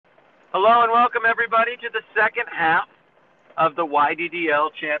Hello and welcome everybody to the second half of the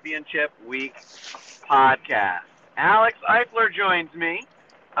YDDL Championship Week podcast. Alex Eifler joins me.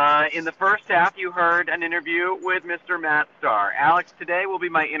 In the first half, you heard an interview with Mr. Matt Starr. Alex today will be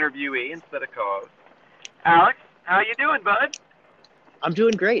my interviewee instead of co-host. Alex, how you doing, bud? I'm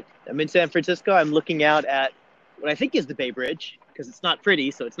doing great. I'm in San Francisco. I'm looking out at what I think is the Bay Bridge because it's not pretty,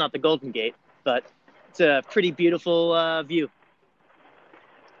 so it's not the Golden Gate, but it's a pretty beautiful view.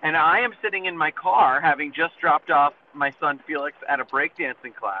 And I am sitting in my car having just dropped off my son Felix at a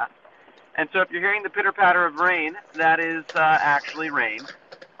breakdancing class. And so if you're hearing the pitter-patter of rain, that is actually rain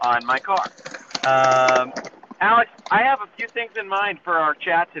on my car. Alex, I have a few things in mind for our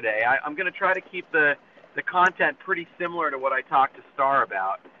chat today. I'm going to try to keep the content pretty similar to what I talked to Starr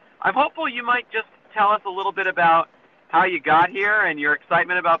about. I'm hopeful you might just tell us a little bit about how you got here and your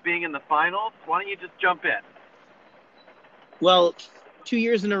excitement about being in the finals. Why don't you just jump in? Well, 2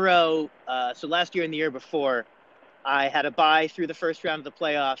 years in a row, so last year and the year before, I had a bye through the first round of the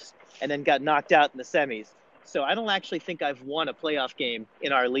playoffs and then got knocked out in the semis. So I don't actually think I've won a playoff game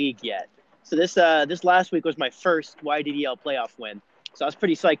in our league yet. So this last week was my first YDDL playoff win. So I was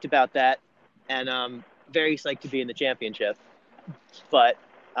pretty psyched about that, and very psyched to be in the championship. But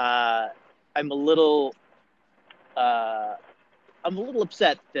I'm a little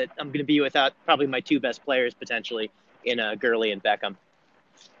upset that I'm going to be without probably my two best players potentially in Gurley and Beckham.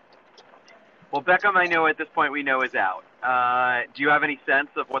 Well, Beckham, I know at this point we know is out. Do you have any sense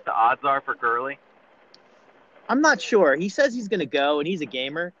of what the odds are for Gurley? I'm not sure. He says he's going to go, and he's a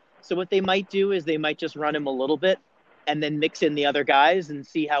gamer. So what they might do is they might just run him a little bit and then mix in the other guys and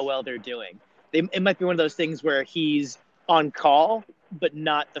see how well they're doing. It might be one of those things where he's on call, but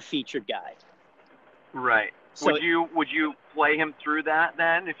not the featured guy. Right. So would you play him through that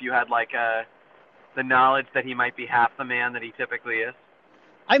then if you had like the knowledge that he might be half the man that he typically is?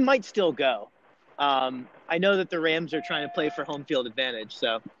 I might still go. I know that the Rams are trying to play for home field advantage,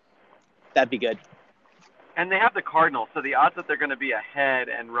 so that'd be good. And they have the Cardinals, so the odds that they're going to be ahead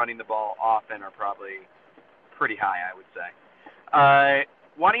and running the ball often are probably pretty high, I would say.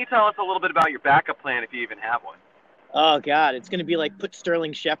 Why don't you tell us a little bit about your backup plan if you even have one? Oh, God, it's going to be like put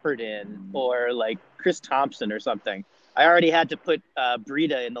Sterling Shepard in or like Chris Thompson or something. I already had to put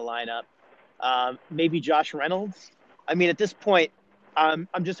Breida in the lineup. Maybe Josh Reynolds. I mean, at this point, I'm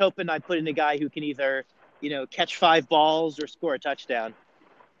just hoping I put in a guy who can either, catch 5 balls or score a touchdown.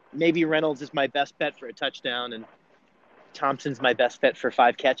 Maybe Reynolds is my best bet for a touchdown, and Thompson's my best bet for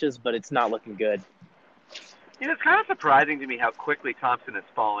 5 catches, but it's not looking good. It's kind of surprising to me how quickly Thompson has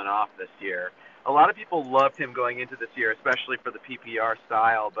fallen off this year. A lot of people loved him going into this year, especially for the PPR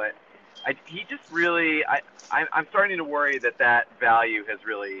style, but he just really, I'm starting to worry that value has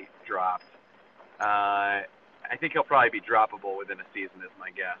really dropped. I think he'll probably be droppable within a season, is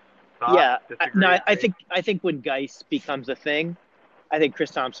my guess. Thoughts? Yeah, Disagree? no, I think when Geis becomes a thing, I think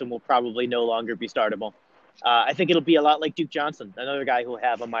Chris Thompson will probably no longer be startable. I think it'll be a lot like Duke Johnson, another guy who I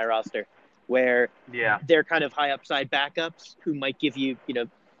have on my roster, where they're kind of high upside backups who might give you,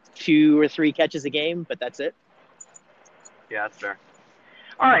 2 or 3 catches a game, but that's it. Yeah, that's fair.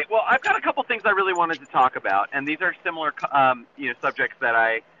 All right. Well, I've got a couple things I really wanted to talk about, and these are similar, subjects that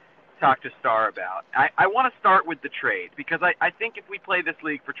I talked to Starr about. I want to start with the trade because I think if we play this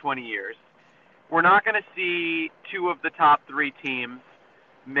league for 20 years, we're not going to see 2 of the top 3 teams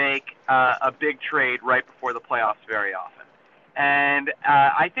make a big trade right before the playoffs very often. And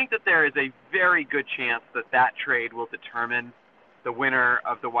I think that there is a very good chance that trade will determine the winner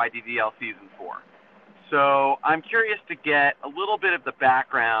of the YDDL Season 4. So I'm curious to get a little bit of the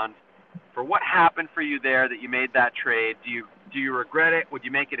background for what happened for you there that you made that trade. Do you regret it? Would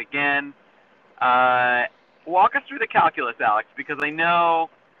you make it again? Walk us through the calculus, Alex, because I know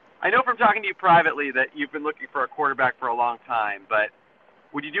from talking to you privately that you've been looking for a quarterback for a long time, but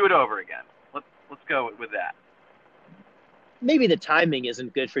would you do it over again? Let's go with that. Maybe the timing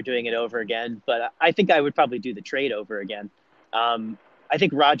isn't good for doing it over again, but I think I would probably do the trade over again. I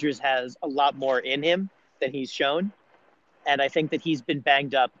think Rodgers has a lot more in him than he's shown, and I think that he's been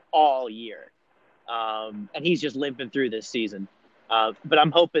banged up all year, and he's just limping through this season. But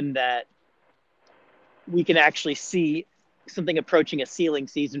I'm hoping that we can actually see something approaching a ceiling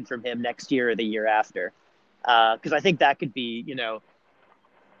season from him next year or the year after, because I think that could be,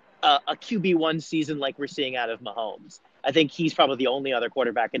 a QB1 season like we're seeing out of Mahomes. I think he's probably the only other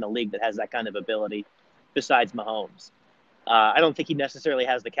quarterback in the league that has that kind of ability besides Mahomes. I don't think he necessarily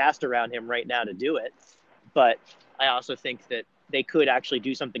has the cast around him right now to do it, but I also think that they could actually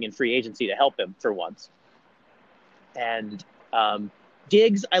do something in free agency to help him for once. And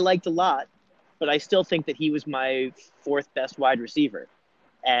Diggs, I liked a lot, but I still think that he was my 4th best wide receiver.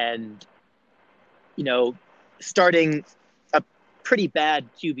 And, starting a pretty bad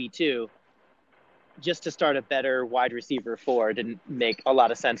QB2 just to start a better wide receiver 4 didn't make a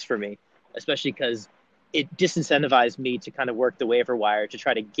lot of sense for me, especially because it disincentivized me to kind of work the waiver wire to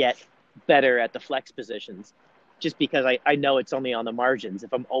try to get better at the flex positions, just because I know it's only on the margins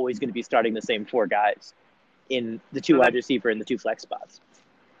if I'm always going to be starting the same 4 guys in the 2 wide receiver and the 2 flex spots.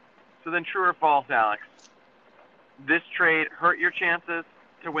 So then, true or false, Alex? This trade hurt your chances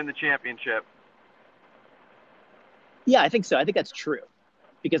to win the championship? Yeah, I think so. I think that's true,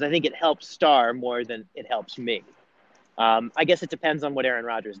 because I think it helps Star more than it helps me. I guess it depends on what Aaron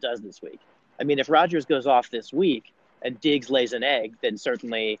Rodgers does this week. I mean, if Rodgers goes off this week and Diggs lays an egg, then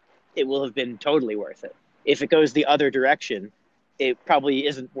certainly it will have been totally worth it. If it goes the other direction, it probably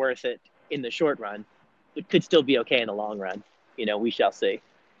isn't worth it in the short run. It could still be okay in the long run. We shall see.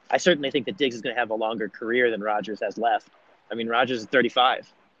 I certainly think that Diggs is going to have a longer career than Rodgers has left. I mean, Rodgers is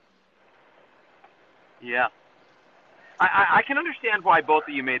 35. Yeah. I can understand why both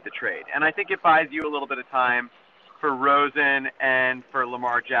of you made the trade, and I think it buys you a little bit of time for Rosen and for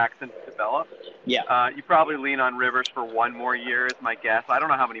Lamar Jackson to develop. Yeah. You probably lean on Rivers for 1 more year is my guess. I don't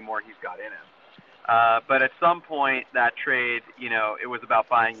know how many more he's got in him. But at some point, that trade, it was about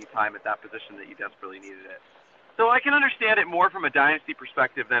buying you time at that position that you desperately needed it. So I can understand it more from a dynasty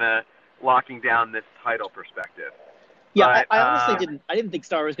perspective than a locking down this title perspective. Yeah, but, I honestly didn't think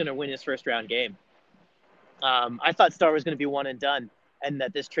Star was going to win his first round game. I thought Star was going to be one and done, and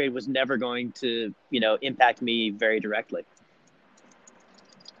that this trade was never going to, impact me very directly.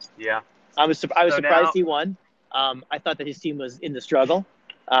 Yeah. I was surprised he won. I thought that his team was in the struggle,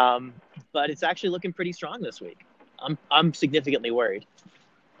 but it's actually looking pretty strong this week. I'm significantly worried.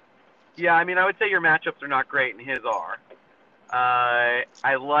 Yeah, I mean, I would say your matchups are not great, and his are.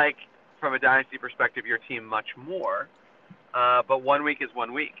 I like, from a dynasty perspective, your team much more. But 1 week is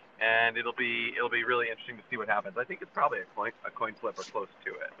 1 week, and it'll be really interesting to see what happens. I think it's probably a coin flip or close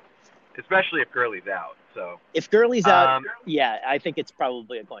to it, especially if Gurley's out. So if Gurley's out, yeah, I think it's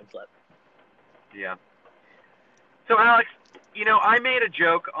probably a coin flip. Yeah. So Alex, I made a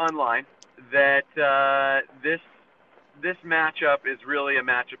joke online that this matchup is really a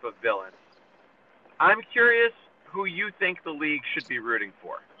matchup of villains. I'm curious who you think the league should be rooting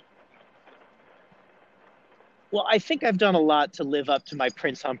for. Well, I think I've done a lot to live up to my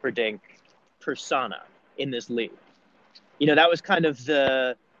Prince Humperdinck persona in this league. That was kind of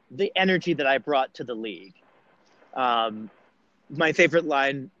the energy that I brought to the league. My favorite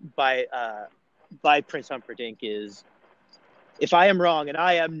line by Prince Humperdinck is, "If I am wrong, and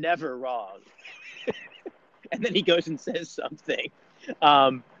I am never wrong," and then he goes and says something,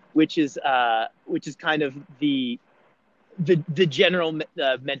 which is kind of the general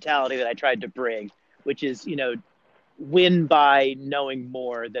mentality that I tried to bring, which is, win by knowing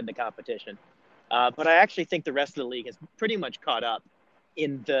more than the competition. But I actually think the rest of the league has pretty much caught up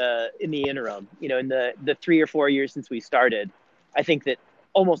in the interim. In the 3 or 4 years since we started, I think that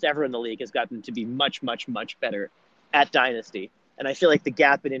almost everyone in the league has gotten to be much, much, much better at Dynasty. And I feel like the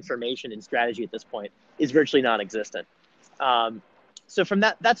gap in information and strategy at this point is virtually non-existent. So from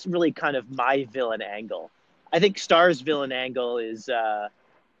that's really kind of my villain angle. I think Star's villain angle is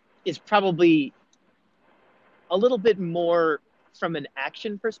probably a little bit more from an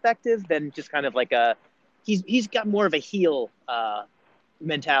action perspective than just kind of like he's got more of a heel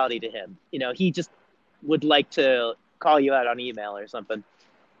mentality to him. He just would like to call you out on email or something.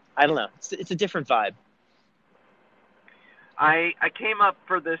 I don't know. It's a different vibe. I came up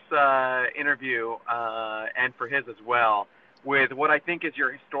for this interview and for his as well with what I think is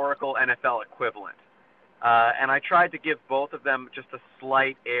your historical NFL equivalent. And I tried to give both of them just a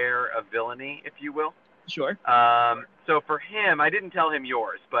slight air of villainy, if you will. Sure. So for him, I didn't tell him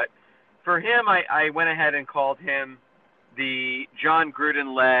yours, but for him, I went ahead and called him the John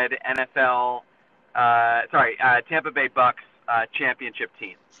Gruden-led NFL, Tampa Bay Bucks championship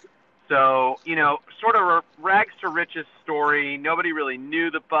team. So, sort of a rags to riches story. Nobody really knew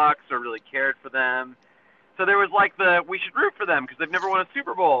the Bucks or really cared for them. So there was we should root for them because they've never won a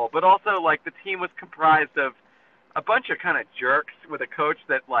Super Bowl. But also, the team was comprised of a bunch of kind of jerks with a coach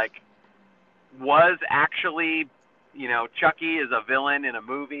that, was actually, Chucky is a villain in a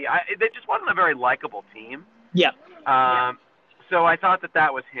movie. They just wasn't a very likable team. Yeah. So I thought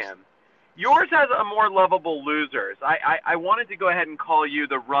that was him. Yours has a more lovable losers. I wanted to go ahead and call you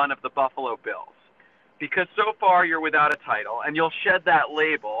the run of the Buffalo Bills because so far you're without a title, and you'll shed that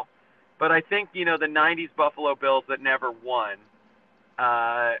label. But I think, the 90s Buffalo Bills that never won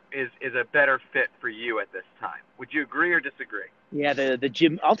is a better fit for you at this time. Would you agree or disagree? Yeah, the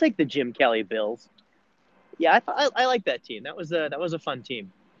Jim. I'll take the Jim Kelly Bills. Yeah, I like that team. That was a fun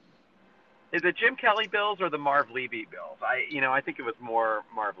team. Is it Jim Kelly Bills or the Marv Levy Bills? I think it was more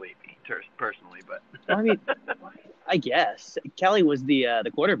Marv Levy personally, but Well, I mean, I guess Kelly was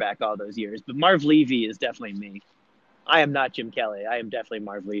the quarterback all those years, but Marv Levy is definitely me. I am not Jim Kelly. I am definitely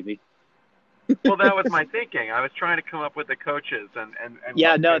Marv Levy. well, that was my thinking. I was trying to come up with the coaches and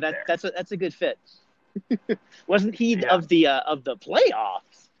Yeah, what no, fit there. that's a good fit. Wasn't he Yeah. of the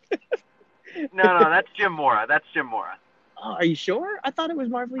playoffs? No, that's Jim Mora. That's Jim Mora. Oh, are you sure? I thought it was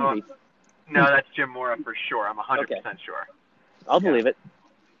Marv Levy. No, that's Jim Mora for sure. I'm 100% Okay. sure. I'll believe it.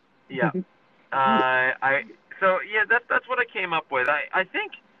 Yeah. That's what I came up with. I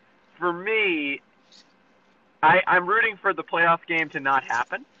think for me, I'm rooting for the playoff game to not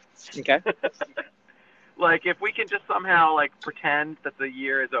happen. Okay. Like if we can just somehow like pretend that the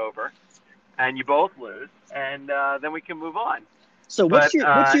year is over, and you both lose, and then we can move on. So what's your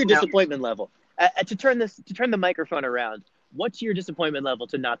now, disappointment level? To turn the microphone around, what's your disappointment level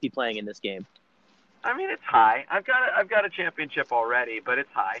to not be playing in this game? I mean, it's high. I've got a championship already, but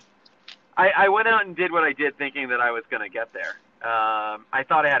it's high. I went out and did what I did thinking that I was going to get there. I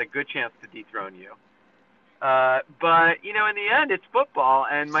thought I had a good chance to dethrone you. But, in the end, it's football,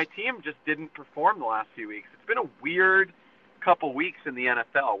 and my team just didn't perform the last few weeks. It's been a weird couple weeks in the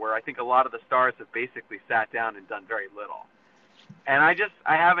NFL where I think a lot of the stars have basically sat down and done very little. And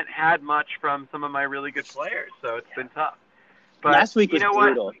I haven't had much from some of my really good players, so it's been tough. But last week was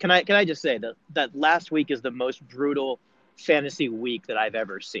brutal. What? Can I just say that last week is the most brutal fantasy week that I've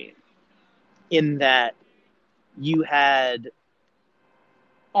ever seen. In that you had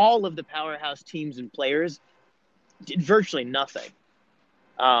all of the powerhouse teams and players did virtually nothing.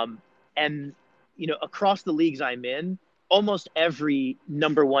 And across the leagues I'm in, almost every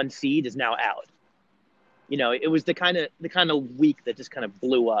number one seed is now out. It was the kind of week that just kind of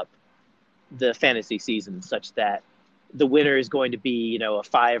blew up the fantasy season, such that the winner is going to be, a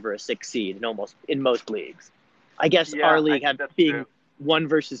 5 or a 6 seed in most leagues. I guess our league being true. 1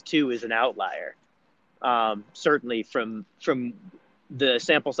 versus 2 is an outlier. Certainly from the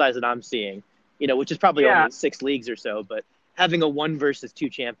sample size that I'm seeing, which is probably only 6 leagues or so, but having a 1 versus 2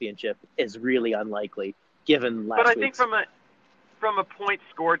 championship is really unlikely given last week. But I think from a points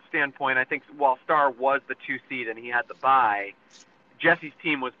scored standpoint, I think while Starr was the 2 seed and he had the bye, Jesse's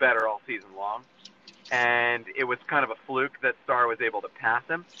team was better all season long, and it was kind of a fluke that Starr was able to pass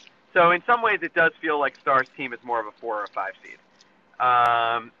him. So in some ways, it does feel like Starr's team is more of a 4 or a 5 seed,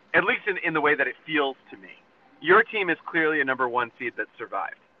 at least in the way that it feels to me. Your team is clearly a number 1 seed that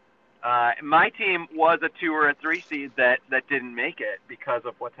survived. My team was a 2 or a 3 seed that didn't make it because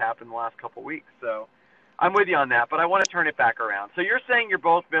of what's happened the last couple weeks. So I'm with you on that, but I want to turn it back around. So you're saying you're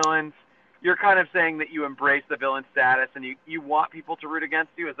both villains. You're kind of saying that you embrace the villain status and you want people to root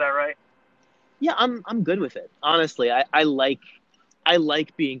against you. Is that right? Yeah, I'm good with it. Honestly, I like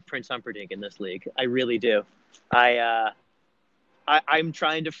being Prince Humperdinck in this league. I really do. I'm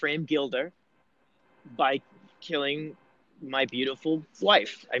trying to frame Gilder by killing my beautiful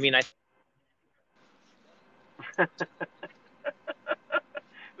wife. I mean, the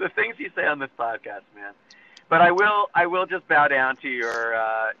things you say on this podcast, man. But I will just bow down to your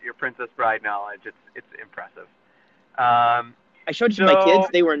Princess Bride knowledge. It's impressive. I showed it to my kids.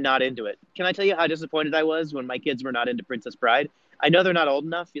 They were not into it. Can I tell you how disappointed I was when my kids were not into Princess Bride? I know they're not old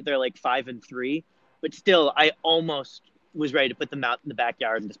enough. They're like 5 and 3. But still, I almost was ready to put them out in the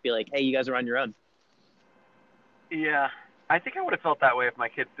backyard and just be like, hey, you guys are on your own. Yeah. I think I would have felt that way if my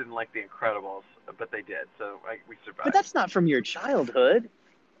kids didn't like The Incredibles, but they did. So we survived. But that's not from your childhood.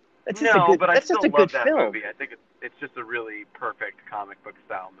 But I still love that movie. I think it's just a really perfect comic book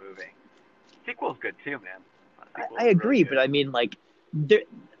style movie. Sequel's good too, man. I agree, really, but I mean, like,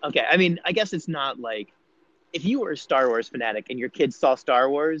 okay. I mean, I guess it's not like if you were a Star Wars fanatic and your kids saw Star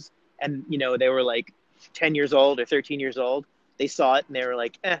Wars and they were like 10 years old or 13 years old, they saw it and they were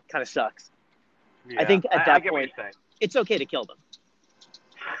like, kind of sucks. Yeah, I think at that point, what it's okay to kill them.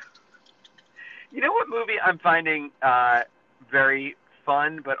 You know what movie I'm finding very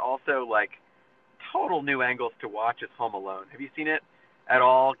fun, but also like total new angles to watch is Home Alone. Have you seen it at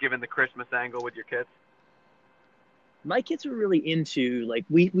all, given the Christmas angle with your kids? My kids were really into, like,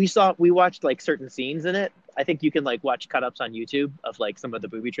 we watched like certain scenes in it. I think you can like watch cut-ups on YouTube of like some of the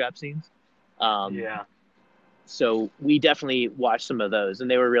booby trap scenes. Yeah. So we definitely watched some of those and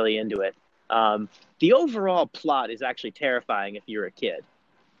they were really into it. The overall plot is actually terrifying if you're a kid.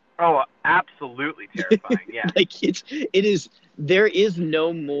 Oh, absolutely terrifying. Yeah. Like there is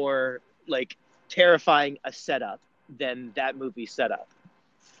no more like terrifying a setup than that movie setup.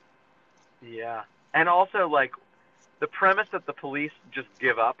 Yeah. And also like the premise that the police just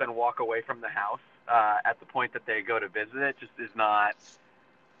give up and walk away from the house at the point that they go to visit it just is not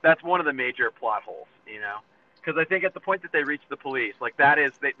That's one of the major plot holes, because I think at the point that they reach the police, like that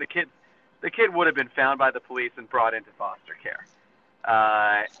is the kid would have been found by the police and brought into foster care.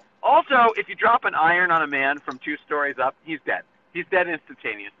 Also, if you drop an iron on a man from 2 stories up, he's dead. He's dead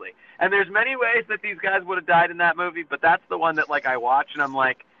instantaneously. And there's many ways that these guys would have died in that movie, but that's the one that like I watch and I'm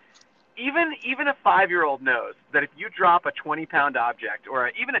like, even a 5-year-old knows that if you drop a 20-pound object or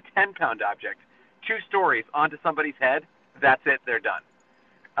even a 10-pound object 2 stories onto somebody's head, that's it. They're done.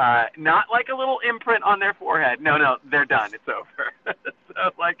 Not like a little imprint on their forehead. No, they're done. It's over.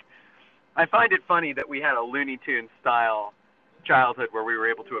 So like, I find it funny that we had a Looney Tunes style childhood where we were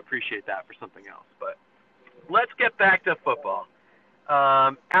able to appreciate that for something else. But let's get back to football.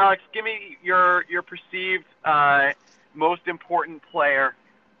 Alex, give me your perceived most important player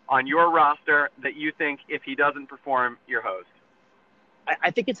on your roster that you think if he doesn't perform, you're hosed.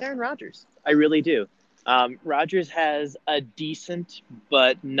 I think it's Aaron Rodgers. I really do. Rodgers has a decent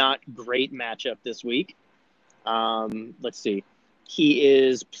but not great matchup this week. Let's see. He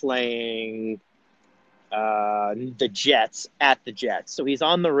is playing the Jets at the Jets. So he's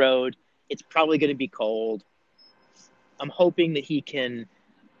on the road. It's probably going to be cold. I'm hoping that he can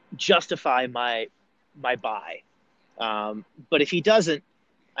justify my bye. But if he doesn't,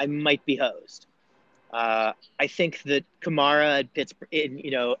 I might be hosed. I think that Kamara at Pittsburgh,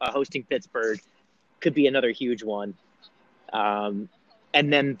 hosting Pittsburgh could be another huge one. And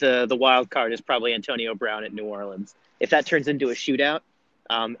then the wild card is probably Antonio Brown at New Orleans. If that turns into a shootout,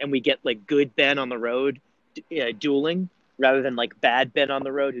 and we get like good Ben on the road dueling rather than like bad Ben on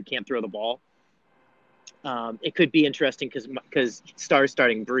the road who can't throw the ball, it could be interesting because Star's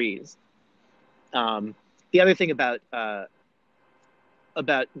starting Breeze. The other thing about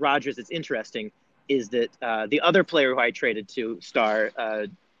Rodgers that's interesting is that the other player who I traded to Star,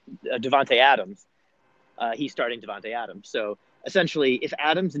 Devontae Adams, he's starting Devontae Adams. So essentially, if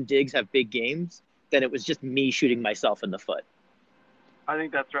Adams and Diggs have big games, then it was just me shooting myself in the foot. I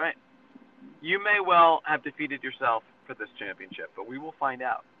think that's right. You may well have defeated yourself for this championship, but we will find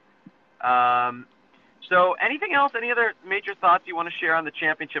out. So anything else, any other major thoughts you want to share on the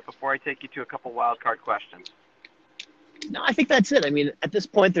championship before I take you to a couple wild card questions? No, I think that's it. I mean, at this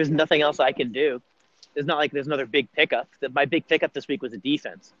point, there's nothing else I can do. It's not like there's another big pickup. My big pickup this week was a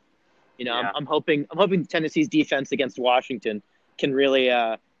defense. Yeah. I'm hoping Tennessee's defense against Washington can really,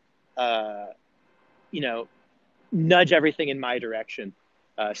 nudge everything in my direction.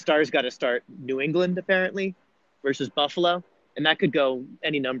 Star's got to start New England apparently versus Buffalo, and that could go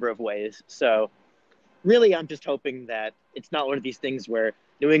any number of ways. So really, I'm just hoping that it's not one of these things where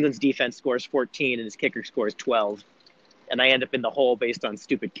New England's defense scores 14 and his kicker scores 12, and I end up in the hole based on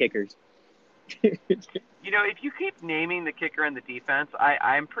stupid kickers. If you keep naming the kicker and the defense,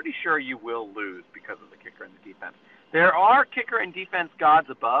 I'm pretty sure you will lose because of the kicker and the defense. There are kicker and defense gods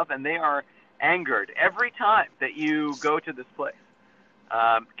above, and they are angered every time that you go to this place.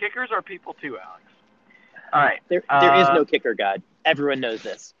 Kickers are people too, Alex. All right. There is no kicker god. Everyone knows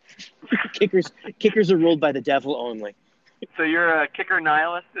this. Kickers are ruled by the devil only. So you're a kicker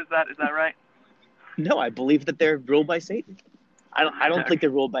nihilist, is that right? No, I believe that they're ruled by Satan. I don't think they're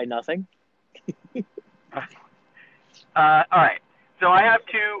ruled by nothing. All right. So I have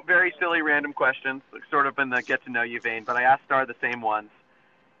 2 very silly random questions, sort of in the get to know you vein, but I asked Star the same ones.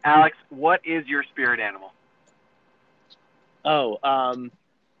 Alex, what is your spirit animal? Oh,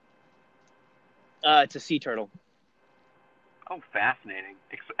 it's a sea turtle. Oh, fascinating.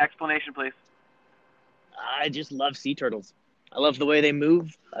 Explanation, please. I just love sea turtles. I love the way they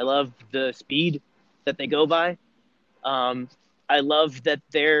move. I love the speed that they go by. I love that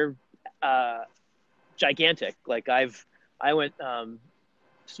they're gigantic. Like I went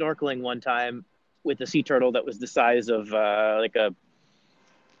snorkeling one time with a sea turtle that was the size of like a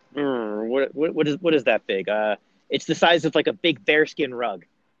what is that big? It's the size of like a big bearskin rug.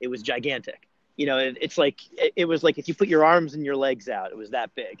 It was gigantic. It's like it was like if you put your arms and your legs out, it was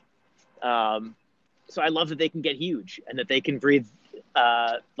that big. So I love that they can get huge and that they can breathe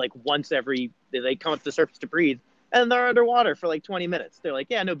like once they come up to the surface to breathe, and they're underwater for like 20 minutes. They're like,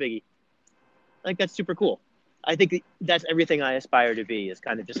 yeah, no biggie. Like, that's super cool. I think that's everything I aspire to be, is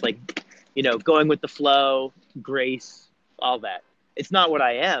kind of just like, going with the flow, grace, all that. It's not what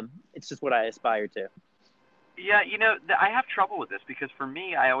I am. It's just what I aspire to. Yeah, I have trouble with this because for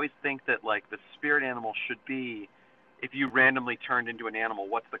me, I always think that like the spirit animal should be, if you randomly turned into an animal,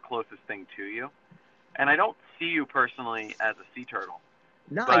 what's the closest thing to you? And I don't see you personally as a sea turtle.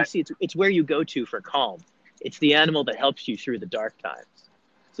 No, you see, it's where you go to for calm. It's the animal that helps you through the dark times.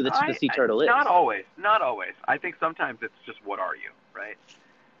 So that's what the sea turtle is. Not always. I think sometimes it's just what are you, right?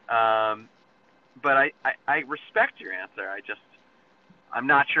 But I respect your answer. I'm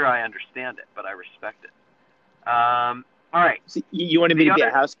not sure I understand it, but I respect it. All right. So you wanted me The to be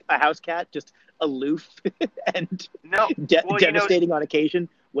other a house cat, just aloof and no, well, devastating on occasion,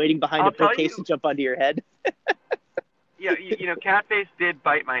 waiting behind I'll a tell bookcase to you. jump onto your head. Yeah, Catface did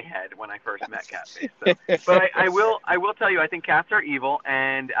bite my head when I first met Catface. So, but I will tell you, I think cats are evil,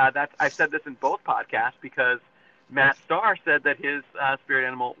 and I've said this in both podcasts because Matt Starr said that his spirit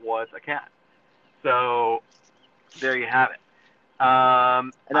animal was a cat. So there you have it.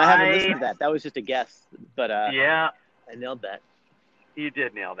 And I haven't listened to that. That was just a guess, but yeah, I nailed that. you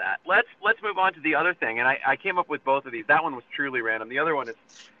did nail that. Let's move on to the other thing, and I came up with both of these. That one was truly random. The other one is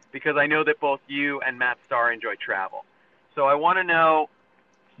because I know that both you and Matt Starr enjoy travel. So I want to know,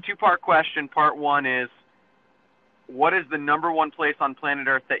 two-part question. Part one is, what is the number one place on planet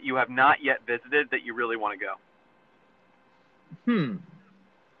Earth that you have not yet visited that you really want to go?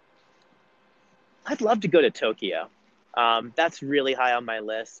 I'd love to go to Tokyo. That's really high on my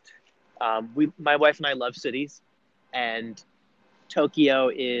list. My wife and I love cities, and Tokyo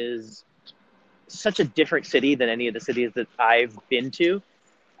is such a different city than any of the cities that I've been to.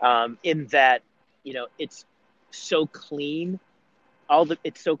 In that, it's so clean,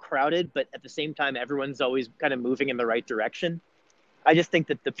 it's so crowded, but at the same time, everyone's always kind of moving in the right direction. I just think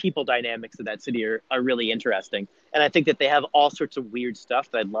that the people dynamics of that city are really interesting, and I think that they have all sorts of weird stuff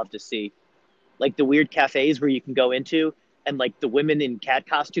that I'd love to see, like the weird cafes where you can go into, and like the women in cat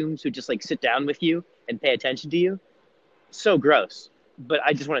costumes who just like sit down with you and pay attention to you. So gross, but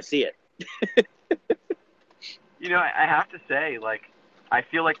I just want to see it. I have to say, like, I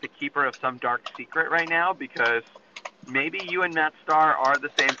feel like the keeper of some dark secret right now because maybe you and Matt Starr are the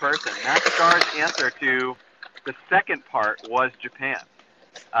same person. Matt Starr's answer to the second part was Japan,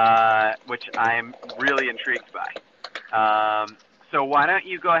 which I'm really intrigued by. So why don't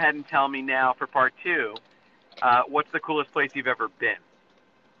you go ahead and tell me now for part two, what's the coolest place you've ever been?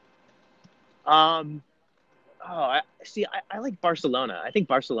 I like Barcelona. I think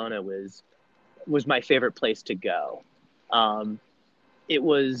Barcelona was my favorite place to go. It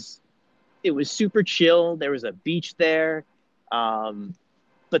was super chill. There was a beach there,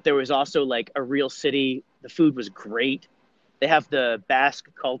 but there was also like a real city. The food was great. They have the Basque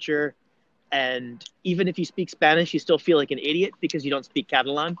culture, and even if you speak Spanish, you still feel like an idiot because you don't speak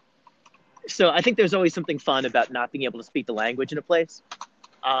Catalan. So I think there's always something fun about not being able to speak the language in a place.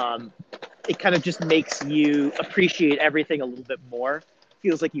 It kind of just makes you appreciate everything a little bit more.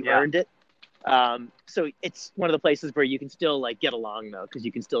 Feels like you earned it. So it's one of the places where you can still like get along though, because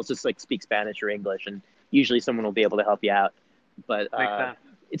you can still just like speak Spanish or English, and usually someone will be able to help you out. But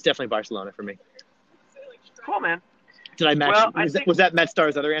it's definitely Barcelona for me. Cool, man. Did I match? Well, was that Matt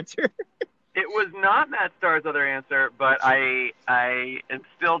Starr's other answer? It was not Matt Starr's other answer, but I am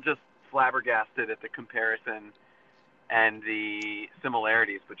still just flabbergasted at the comparison and the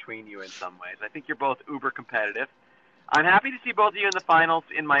similarities between you in some ways. I think you're both uber competitive. I'm happy to see both of you in the finals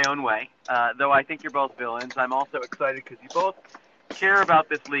in my own way, though I think you're both villains. I'm also excited because you both care about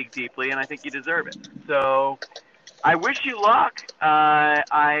this league deeply, and I think you deserve it. So I wish you luck.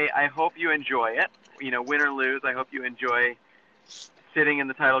 I hope you enjoy it. Win or lose, I hope you enjoy sitting in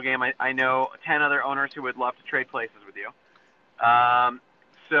the title game. I know 10 other owners who would love to trade places with you.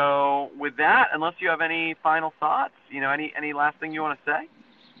 So with that, unless you have any final thoughts, any last thing you want to say?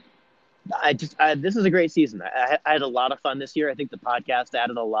 This is a great season. I had a lot of fun this year. I think the podcast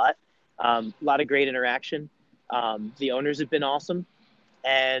added a lot of great interaction. The owners have been awesome,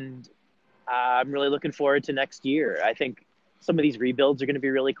 and I'm really looking forward to next year. I think some of these rebuilds are going to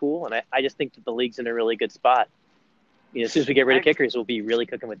be really cool, and I just think that the league's in a really good spot. As soon as we get rid of kickers, we'll be really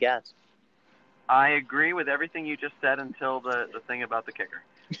cooking with gas. I agree with everything you just said until the thing about the kicker.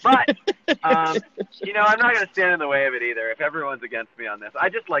 But, I'm not going to stand in the way of it either if everyone's against me on this. I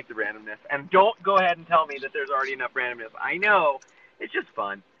just like the randomness. And don't go ahead and tell me that there's already enough randomness. I know. It's just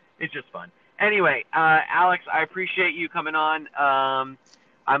fun. Anyway, Alex, I appreciate you coming on.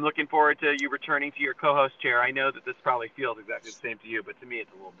 I'm looking forward to you returning to your co-host chair. I know that this probably feels exactly the same to you, but to me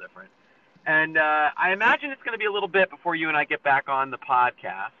it's a little different. And I imagine it's going to be a little bit before you and I get back on the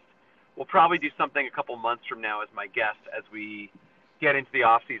podcast. We'll probably do something a couple months from now as my guest as we get into the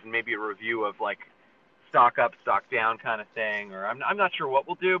off season, maybe a review of like stock up, stock down kind of thing, or I'm not sure what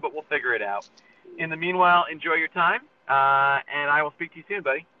we'll do, but we'll figure it out. In the meanwhile, enjoy your time, and I will speak to you soon,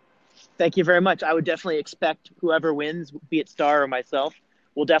 buddy. Thank you very much. I would definitely expect whoever wins, be it Star or myself,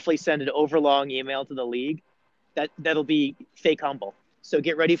 will definitely send an overlong email to the league. That'll be fake humble. So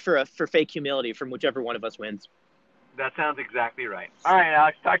get ready for fake humility from whichever one of us wins. That sounds exactly right. All right,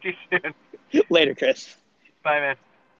 Alex. Talk to you soon. Later, Chris. Bye, man.